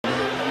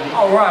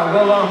All right,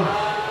 well,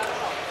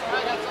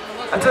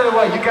 I tell you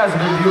what, you guys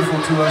have been beautiful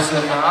to us,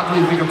 and I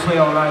believe we can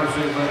play all night if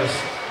they let us.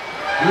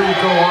 We will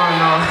go on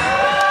and on.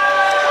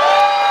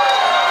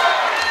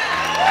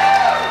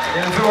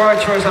 Yeah, if it were our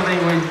choice, I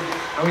think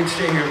we'd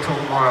stay here until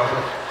tomorrow.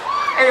 But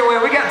anyway,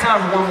 we got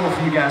time for one more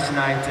for you guys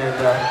tonight, and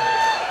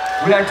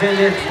we'd like to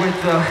end it with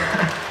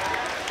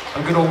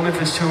a good old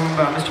Memphis tune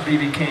by Mr.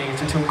 B.B. King.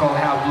 It's a tune called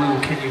How Blue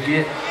Can You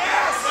Get?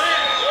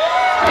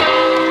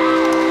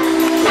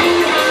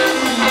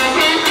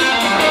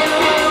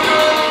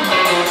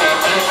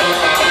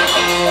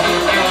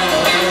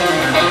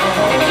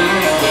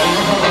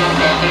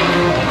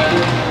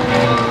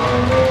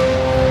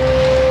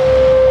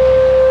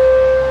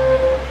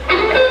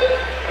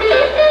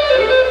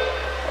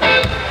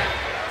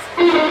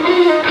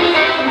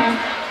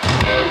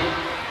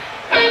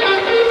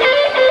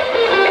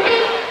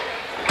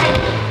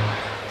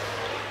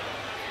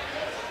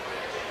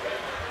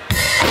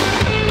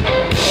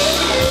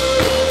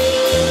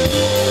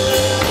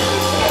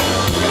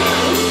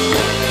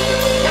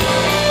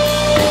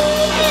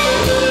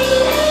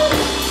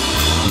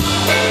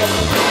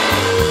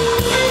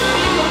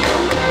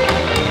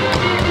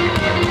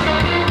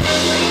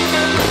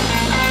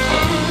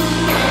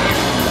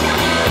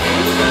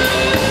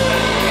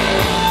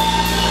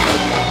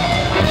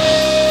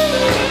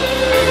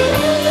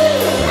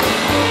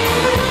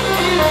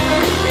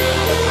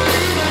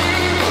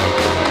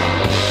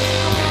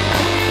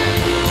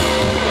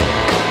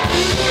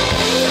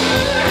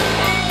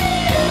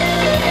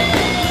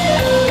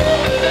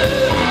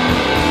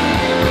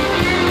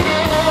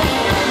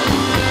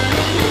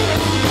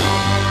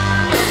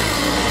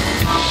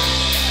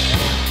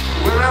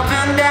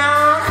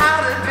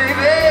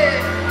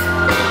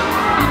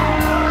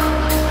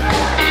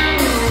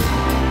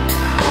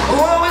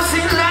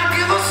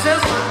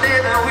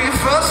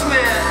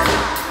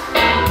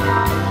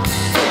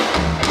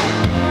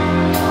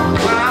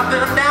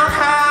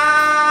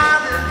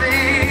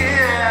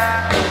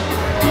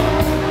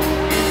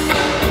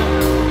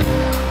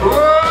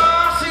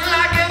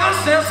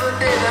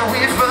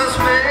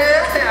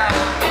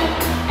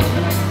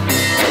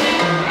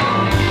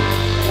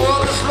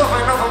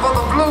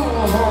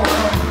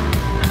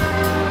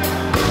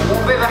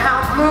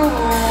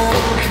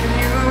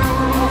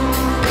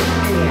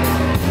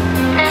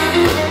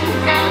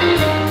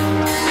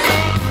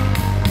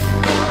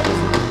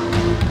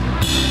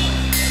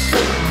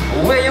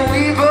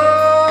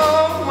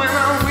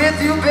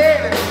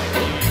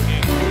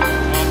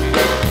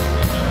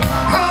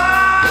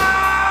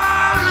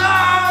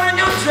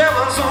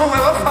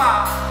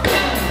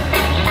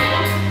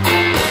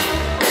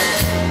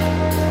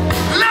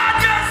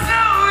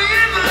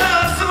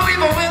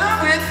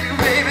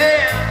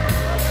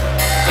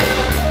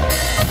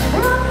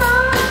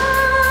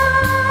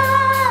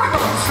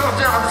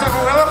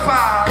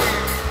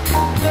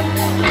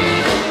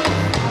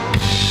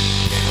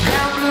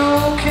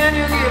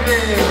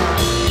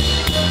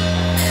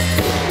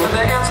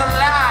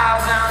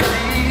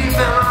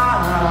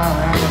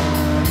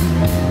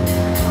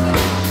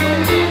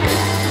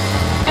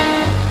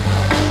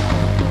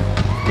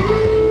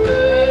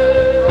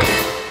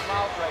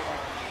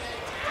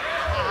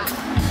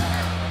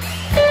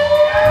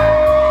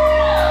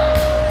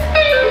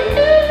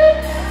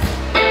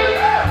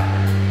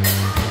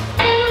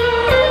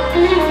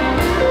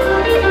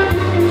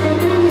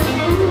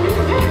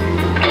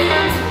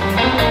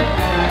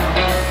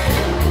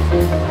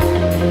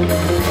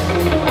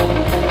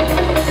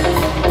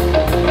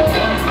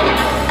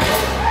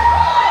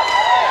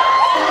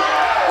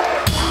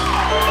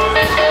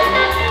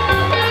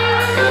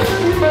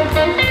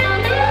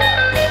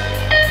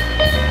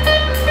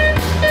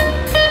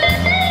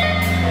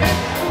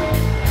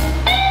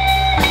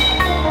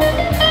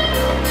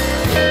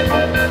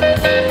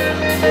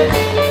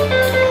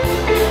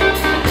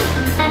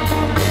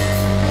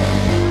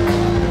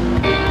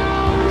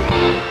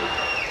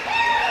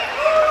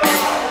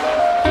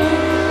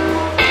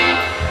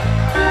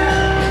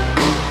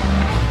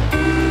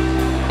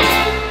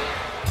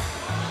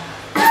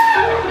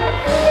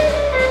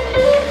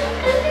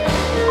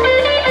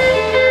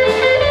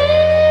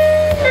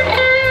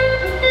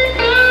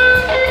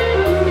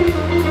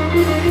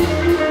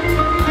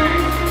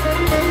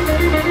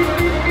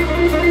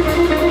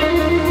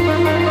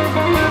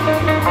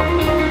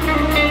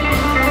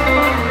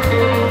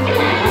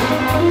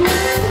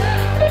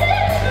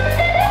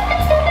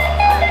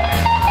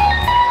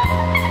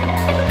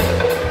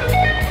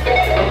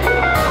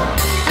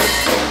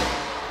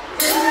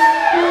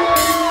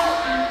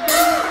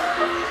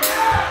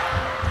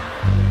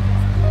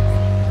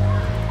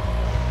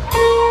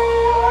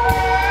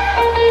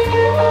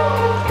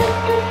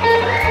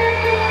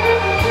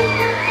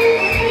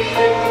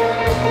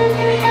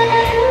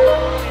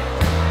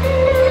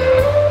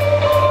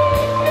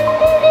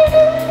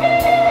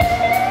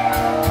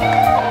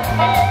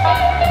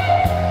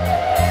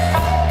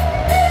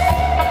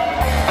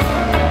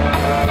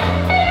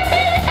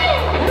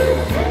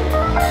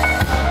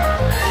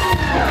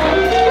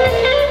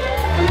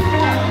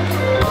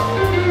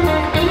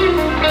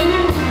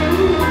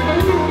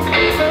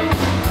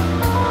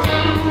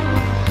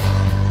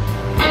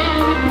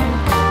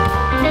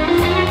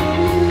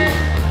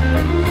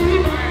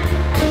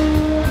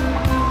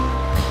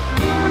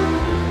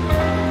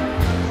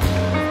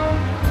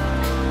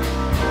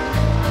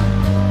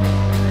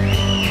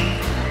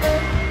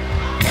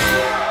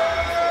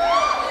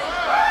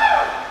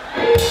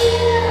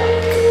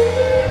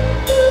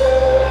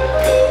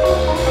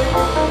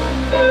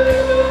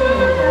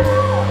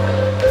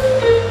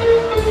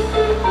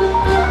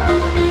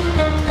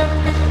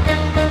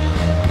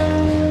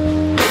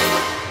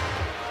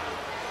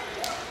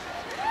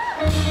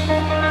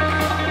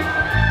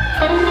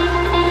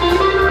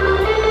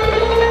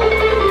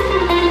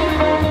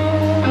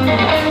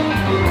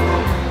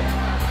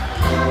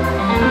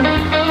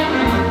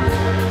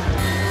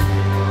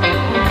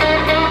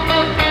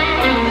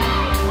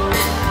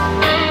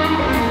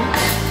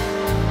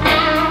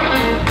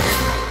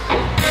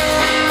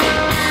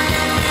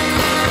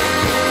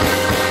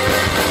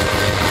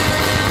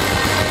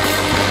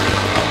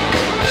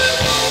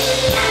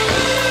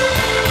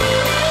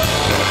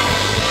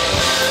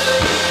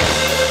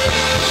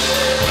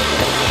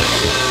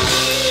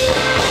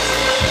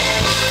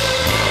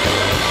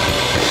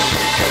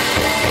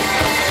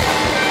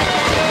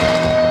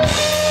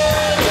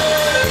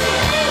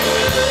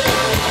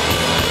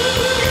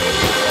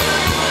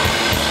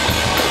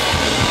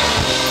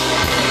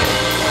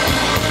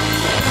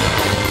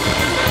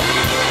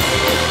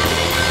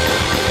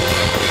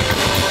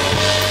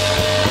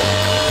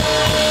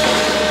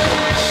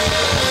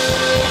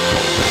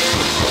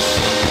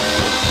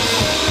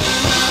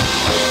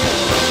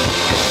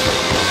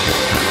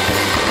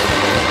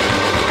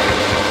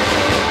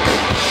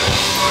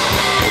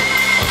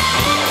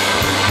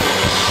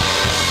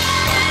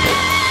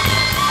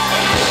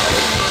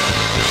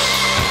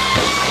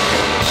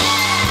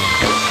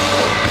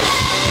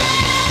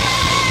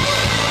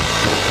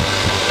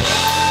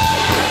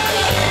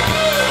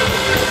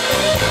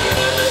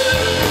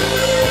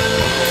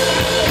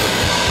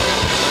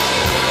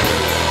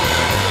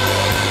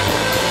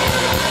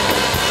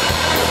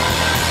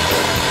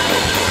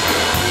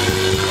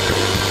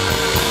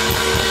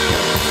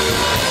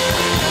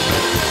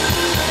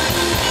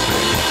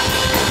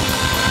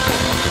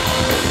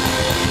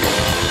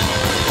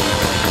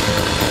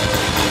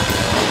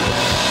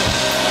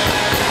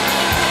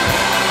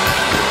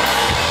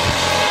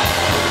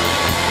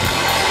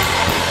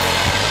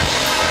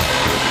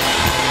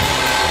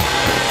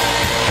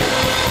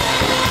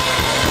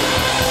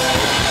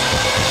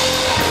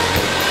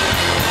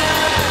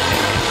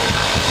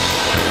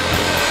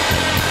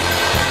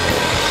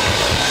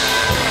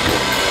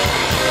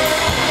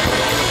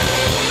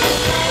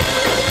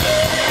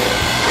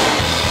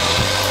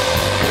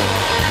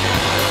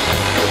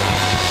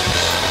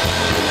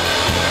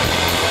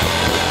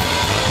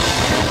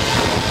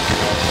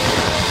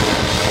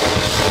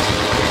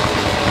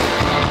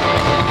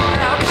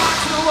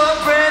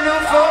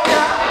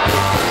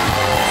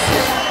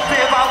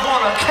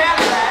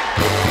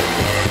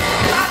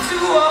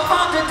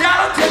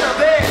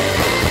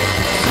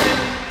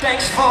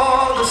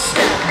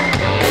 shack.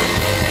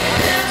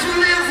 And to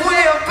live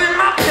way up in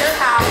my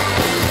penthouse.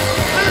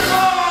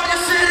 Lord, you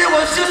said it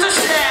was just a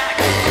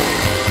shack.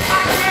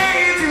 I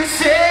gave you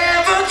 7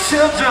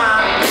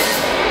 children.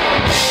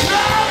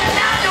 Lord, and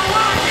now you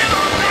want to give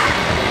them back.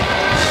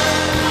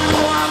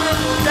 Oh, I'm a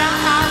little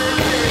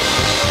downhearted bitch.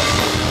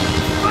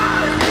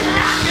 Why did you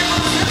not give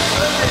them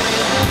sympathy?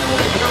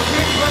 Your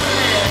kids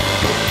wasn't there.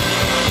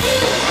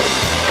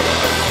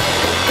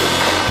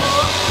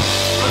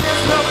 But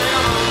there's nobody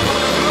else.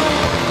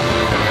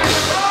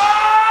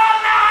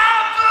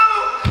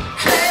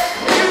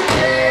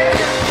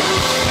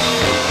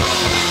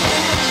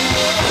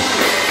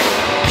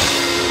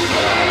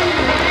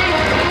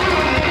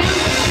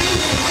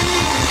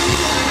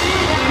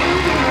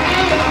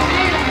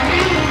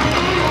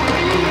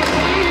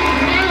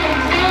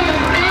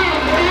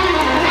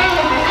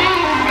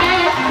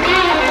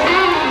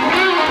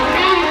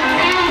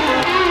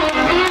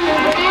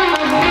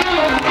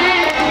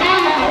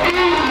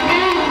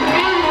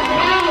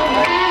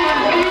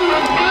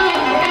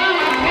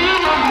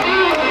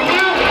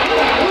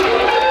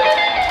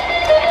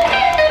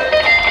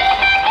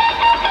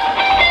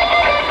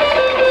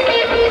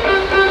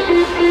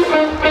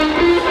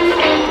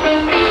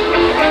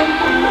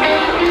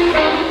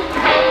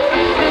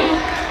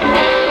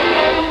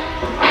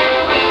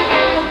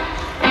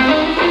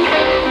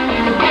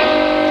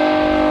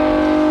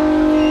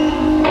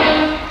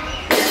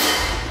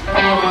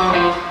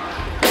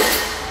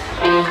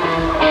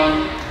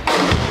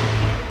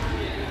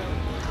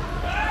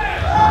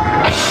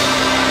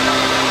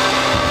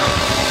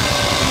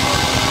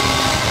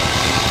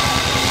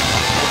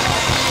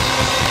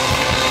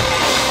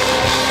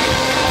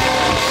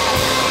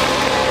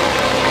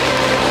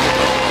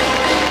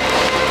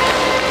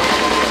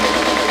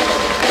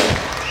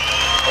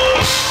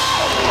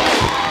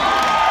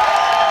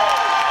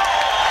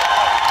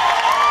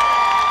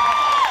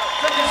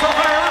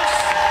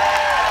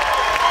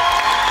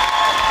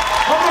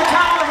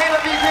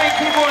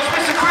 Keyboards,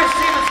 Mr.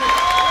 Stephenson.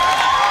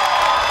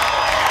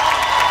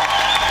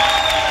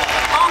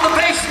 On the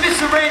bass,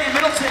 Mr.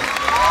 Middleton.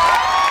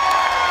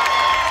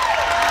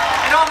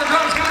 And on the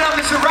drums, give it up,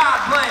 Mr. Rod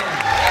playing.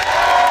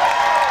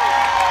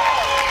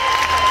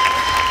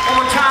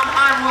 One more time,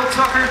 I'm Will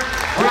Tucker.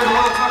 We're the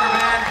Will Tucker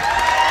Band.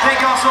 Thank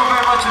y'all so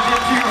very much. You've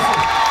been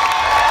beautiful.